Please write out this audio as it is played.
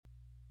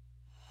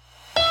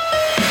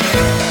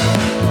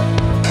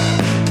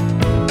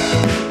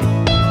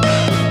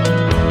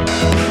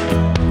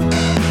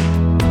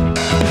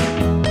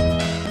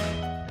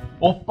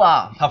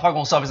Opa! Rafa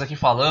Gonçalves aqui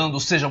falando,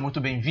 seja muito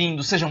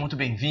bem-vindo, seja muito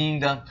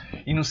bem-vinda.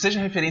 E no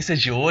Seja Referência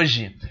de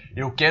hoje,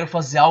 eu quero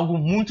fazer algo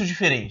muito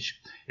diferente.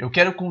 Eu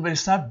quero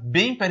conversar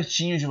bem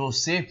pertinho de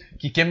você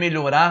que quer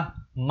melhorar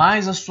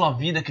mais a sua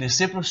vida,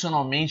 crescer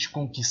profissionalmente,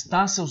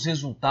 conquistar seus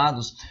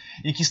resultados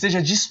e que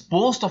esteja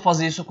disposto a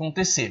fazer isso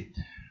acontecer.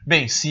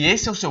 Bem, se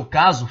esse é o seu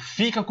caso,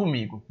 fica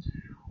comigo.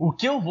 O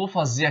que eu vou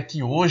fazer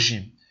aqui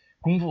hoje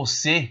com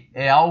você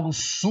é algo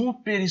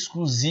super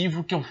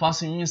exclusivo que eu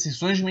faço em minhas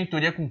sessões de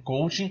mentoria com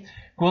coaching,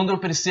 quando eu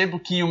percebo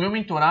que o meu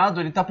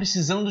mentorado está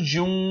precisando de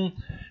um,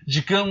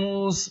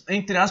 digamos,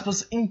 entre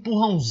aspas,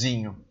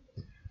 empurrãozinho.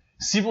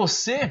 Se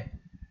você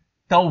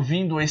está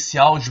ouvindo esse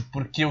áudio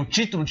porque o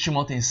título te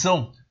chamou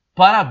atenção,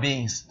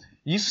 parabéns!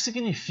 Isso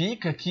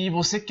significa que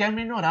você quer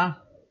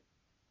melhorar.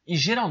 E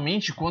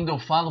geralmente quando eu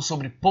falo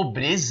sobre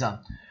pobreza,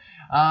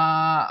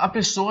 a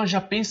pessoa já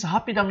pensa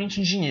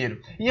rapidamente em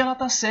dinheiro. E ela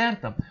está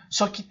certa.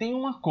 Só que tem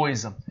uma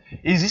coisa.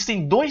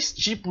 Existem dois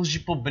tipos de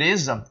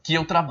pobreza que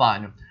eu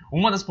trabalho.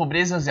 Uma das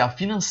pobrezas é a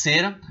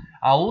financeira,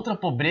 a outra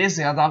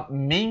pobreza é a da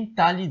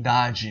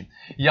mentalidade.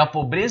 E a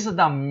pobreza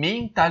da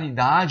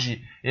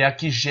mentalidade é a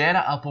que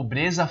gera a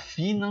pobreza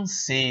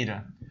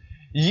financeira.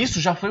 E isso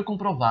já foi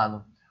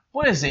comprovado.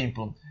 Por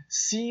exemplo,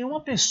 se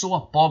uma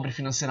pessoa pobre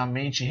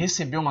financeiramente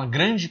receber uma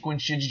grande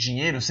quantia de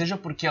dinheiro, seja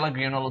porque ela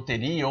ganhou na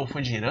loteria ou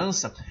foi de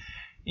herança,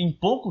 em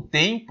pouco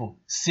tempo,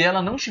 se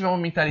ela não tiver uma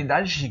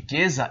mentalidade de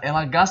riqueza,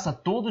 ela gasta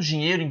todo o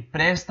dinheiro,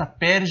 empresta,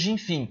 perde,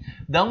 enfim,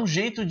 dá um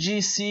jeito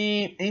de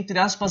se, entre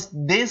aspas,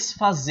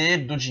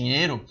 desfazer do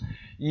dinheiro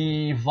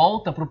e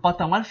volta para o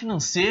patamar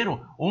financeiro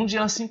onde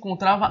ela se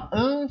encontrava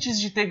antes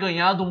de ter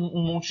ganhado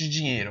um monte de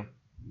dinheiro.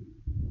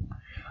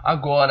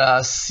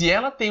 Agora, se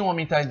ela tem uma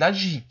mentalidade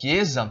de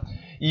riqueza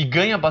e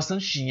ganha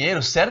bastante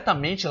dinheiro,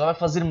 certamente ela vai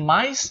fazer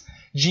mais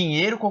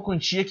dinheiro com a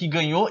quantia que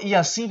ganhou e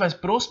assim vai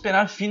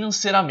prosperar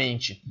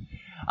financeiramente.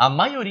 A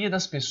maioria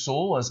das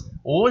pessoas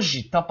hoje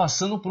está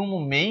passando por um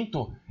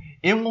momento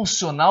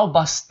emocional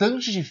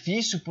bastante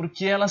difícil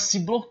porque elas se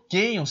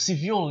bloqueiam, se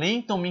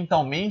violentam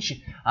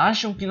mentalmente,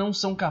 acham que não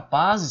são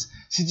capazes,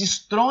 se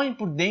destroem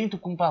por dentro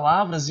com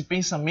palavras e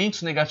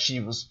pensamentos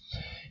negativos.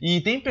 E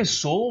tem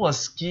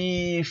pessoas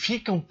que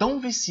ficam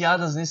tão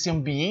viciadas nesse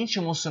ambiente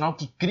emocional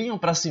que criam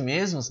para si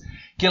mesmas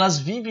que elas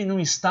vivem num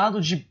estado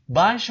de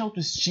baixa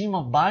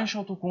autoestima, baixa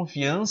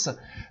autoconfiança,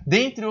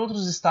 dentre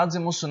outros estados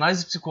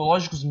emocionais e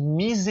psicológicos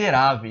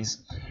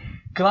miseráveis.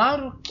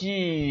 Claro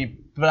que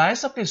para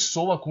essa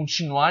pessoa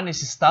continuar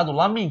nesse estado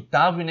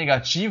lamentável e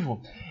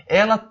negativo,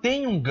 ela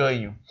tem um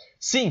ganho.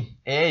 Sim,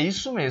 é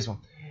isso mesmo.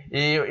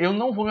 Eu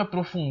não vou me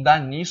aprofundar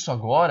nisso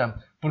agora,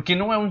 porque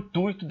não é o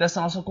intuito dessa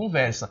nossa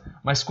conversa.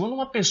 Mas quando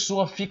uma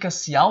pessoa fica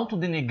se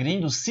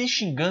autodenegrindo, se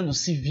xingando,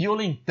 se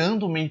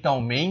violentando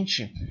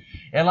mentalmente,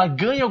 ela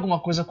ganha alguma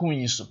coisa com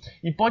isso.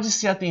 E pode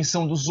ser a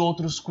atenção dos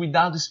outros,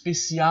 cuidado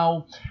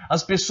especial,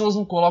 as pessoas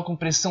não colocam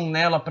pressão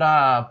nela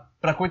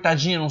para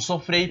coitadinha não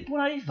sofrer e por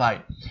aí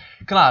vai.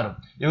 Claro,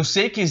 eu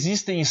sei que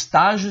existem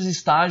estágios e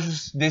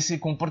estágios desse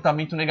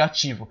comportamento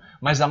negativo,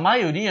 mas a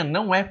maioria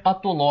não é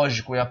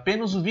patológico, é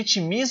apenas o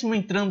vitimismo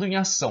entrando em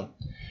ação.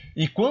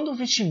 E quando o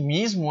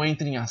vitimismo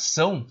entra em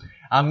ação,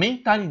 a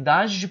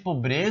mentalidade de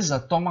pobreza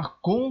toma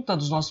conta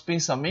dos nossos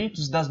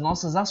pensamentos, das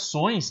nossas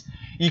ações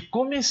e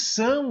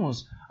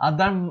começamos a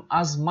dar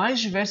as mais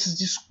diversas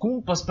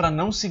desculpas para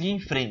não seguir em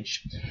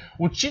frente.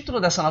 O título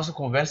dessa nossa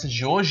conversa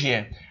de hoje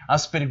é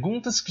As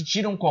Perguntas que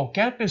Tiram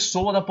Qualquer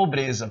Pessoa da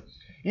Pobreza.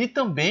 E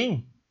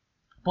também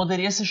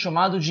poderia ser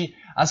chamado de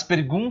As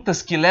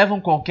Perguntas que Levam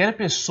Qualquer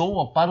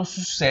Pessoa para o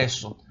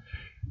Sucesso.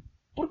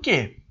 Por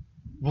quê?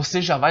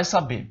 Você já vai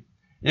saber.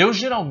 Eu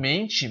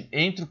geralmente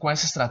entro com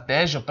essa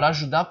estratégia para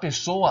ajudar a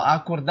pessoa a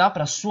acordar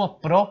para a sua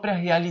própria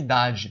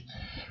realidade.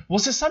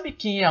 Você sabe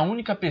quem é a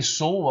única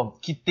pessoa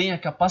que tem a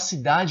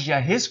capacidade e a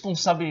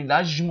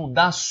responsabilidade de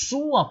mudar a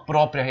sua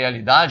própria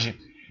realidade?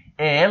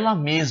 É ela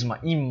mesma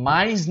e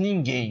mais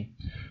ninguém.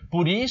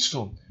 Por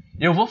isso,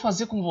 eu vou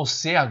fazer com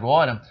você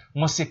agora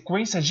uma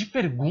sequência de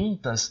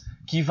perguntas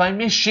que vai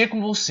mexer com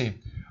você.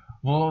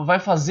 Vai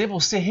fazer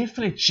você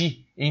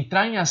refletir,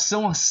 entrar em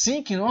ação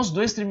assim que nós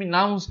dois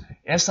terminarmos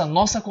essa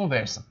nossa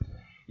conversa.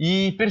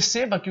 E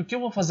perceba que o que eu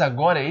vou fazer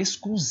agora é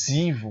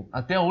exclusivo.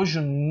 Até hoje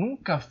eu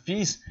nunca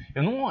fiz,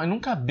 eu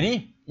nunca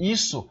abri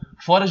isso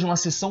fora de uma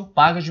sessão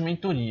paga de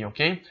mentoria,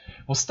 ok?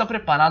 Você está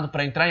preparado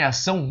para entrar em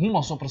ação rumo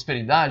à sua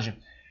prosperidade?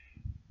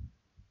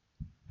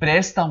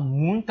 Presta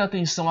muita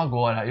atenção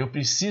agora. Eu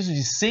preciso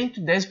de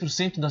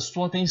 110% da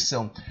sua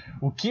atenção.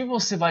 O que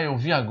você vai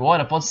ouvir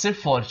agora pode ser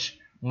forte,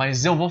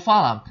 mas eu vou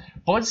falar.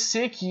 Pode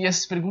ser que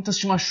essas perguntas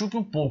te machuquem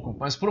um pouco,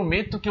 mas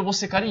prometo que eu vou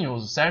ser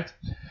carinhoso, certo?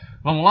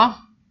 Vamos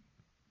lá?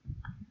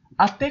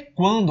 Até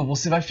quando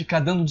você vai ficar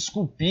dando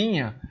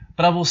desculpinha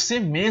para você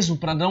mesmo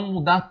para não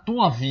mudar a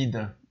tua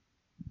vida?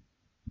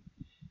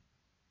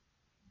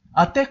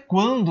 Até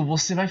quando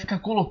você vai ficar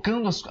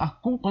colocando a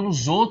culpa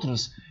nos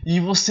outros e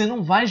você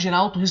não vai gerar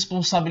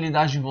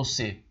autorresponsabilidade em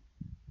você?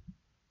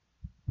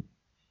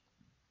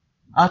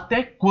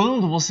 Até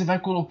quando você vai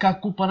colocar a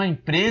culpa na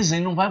empresa e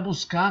não vai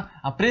buscar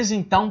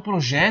apresentar um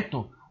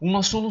projeto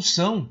uma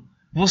solução.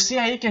 Você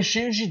aí que é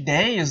cheio de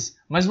ideias,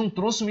 mas não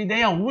trouxe uma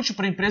ideia útil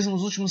para a empresa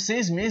nos últimos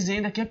 6 meses e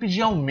ainda quer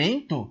pedir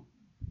aumento?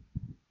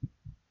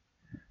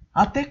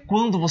 Até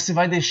quando você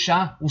vai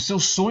deixar os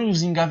seus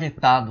sonhos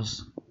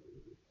engavetados?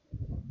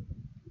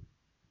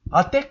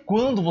 Até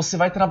quando você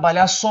vai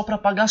trabalhar só para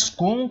pagar as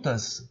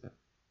contas?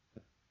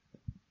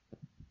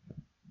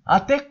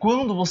 Até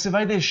quando você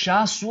vai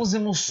deixar as suas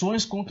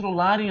emoções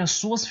controlarem as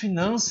suas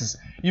finanças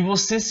e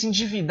você se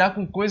endividar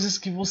com coisas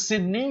que você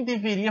nem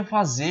deveria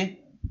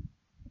fazer?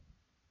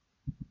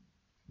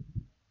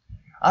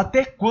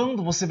 Até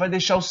quando você vai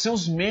deixar os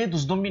seus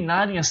medos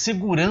dominarem a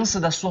segurança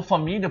da sua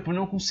família por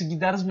não conseguir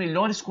dar as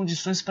melhores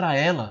condições para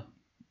ela?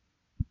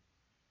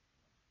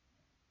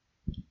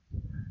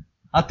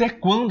 Até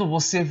quando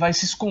você vai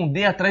se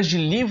esconder atrás de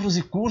livros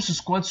e cursos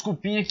com a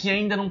desculpinha que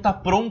ainda não está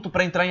pronto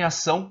para entrar em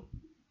ação?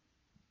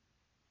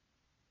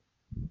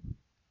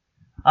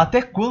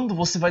 Até quando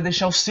você vai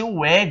deixar o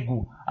seu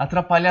ego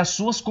atrapalhar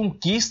suas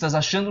conquistas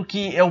achando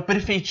que é o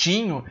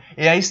perfeitinho,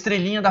 é a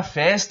estrelinha da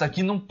festa,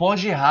 que não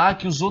pode errar,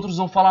 que os outros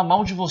vão falar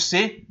mal de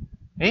você?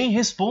 Hein?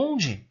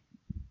 Responde!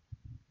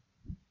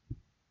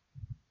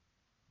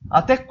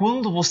 Até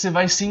quando você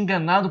vai ser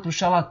enganado por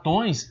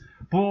charlatões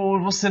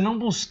por você não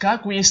buscar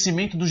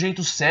conhecimento do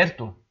jeito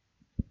certo?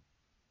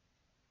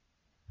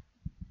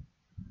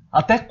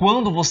 Até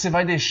quando você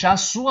vai deixar a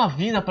sua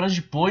vida para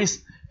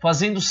depois,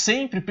 fazendo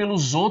sempre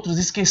pelos outros,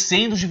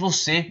 esquecendo de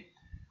você?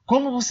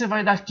 Como você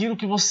vai dar aquilo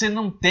que você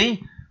não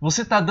tem?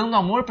 Você está dando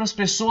amor para as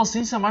pessoas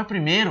sem se amar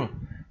primeiro.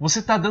 Você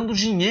está dando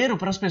dinheiro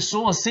para as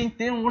pessoas sem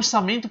ter um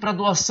orçamento para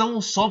doação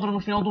ou sobra no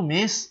final do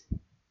mês.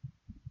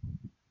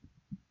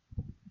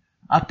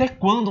 Até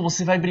quando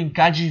você vai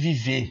brincar de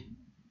viver?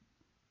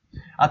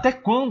 Até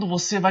quando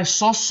você vai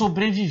só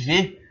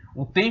sobreviver?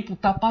 O tempo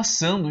está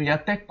passando e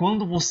até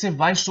quando você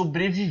vai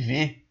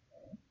sobreviver?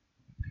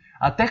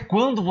 Até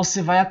quando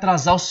você vai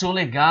atrasar o seu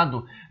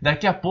legado?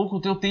 Daqui a pouco o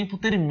teu tempo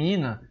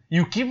termina.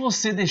 E o que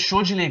você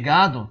deixou de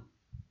legado?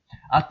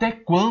 Até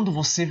quando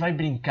você vai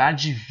brincar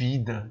de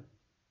vida?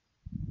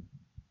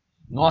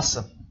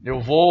 Nossa, eu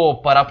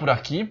vou parar por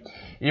aqui.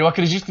 Eu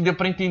acredito que deu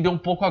para entender um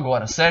pouco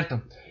agora,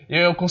 certo?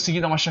 Eu consegui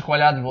dar uma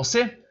chacoalhada em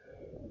você?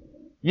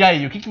 E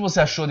aí, o que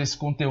você achou desse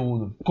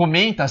conteúdo?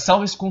 Comenta,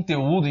 salva esse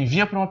conteúdo,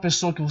 envia para uma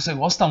pessoa que você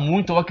gosta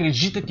muito ou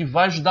acredita que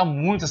vai ajudar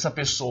muito essa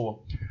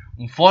pessoa.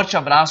 Um forte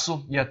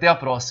abraço e até a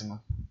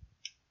próxima!